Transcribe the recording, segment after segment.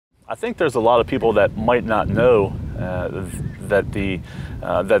I think there's a lot of people that might not know that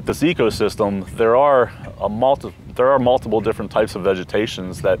this ecosystem, there are multiple different types of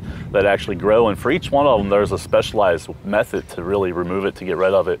vegetations that actually grow, and for each one of them there's a specialized method to really remove it, to get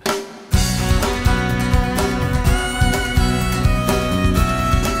rid of it.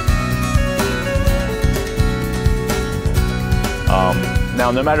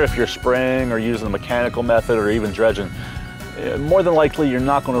 Now, no matter if you're spraying or using a mechanical method or even dredging, more than likely you're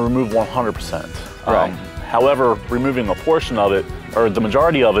not going to remove 100%. Right. However, removing a portion of it, or the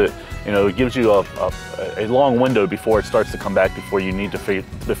majority of it, it gives you a long window before it starts to come back, before you need to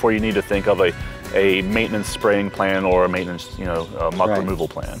think of a maintenance spraying plan or a maintenance muck removal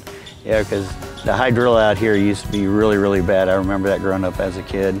plan. Yeah, because the hydrilla out here used to be really, really bad. I remember that growing up as a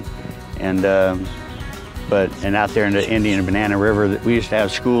kid, and out there in the Indian and Banana River, we used to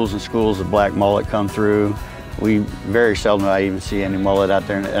have schools and schools of black mullet come through. We very seldom I even see any mullet out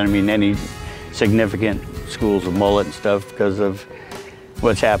there. I mean, any significant schools of mullet and stuff because of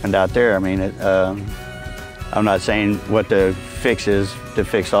what's happened out there. I mean, I'm not saying what the fix is to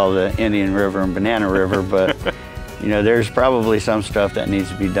fix all the Indian River and Banana River, but there's probably some stuff that needs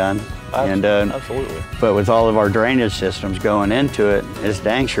to be done. Absolutely. But with all of our drainage systems going into it, it's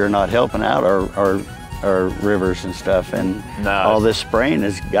dang sure not helping out our rivers and stuff, and all this spraying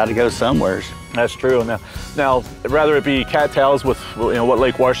has got to go somewhere. That's true. Now, rather it be cattails with what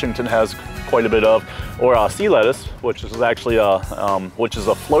Lake Washington has quite a bit of, or sea lettuce, which is actually a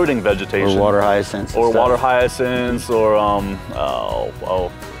floating vegetation, or water hyacinths, or water hyacinths, or I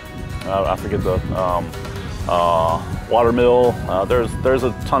forget the watermill. There's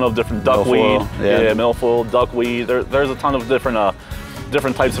a ton of different duckweed, milfoil, duckweed. There's a ton of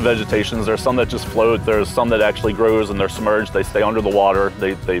different types of vegetations. There's some that just float. There's some that actually grows and they're submerged. They stay under the water.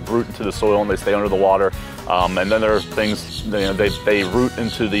 They root into the soil and they stay under the water. And then there's things, they root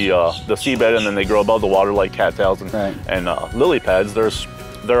into the seabed and then they grow above the water, like cattails and lily pads.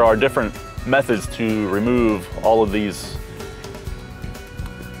 There are different methods to remove all of these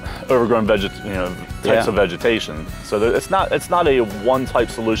overgrown types of vegetation. So it's not a one-type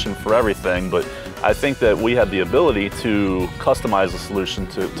solution for everything, but I think that we have the ability to customize a solution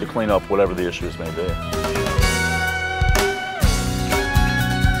to clean up whatever the issues may be.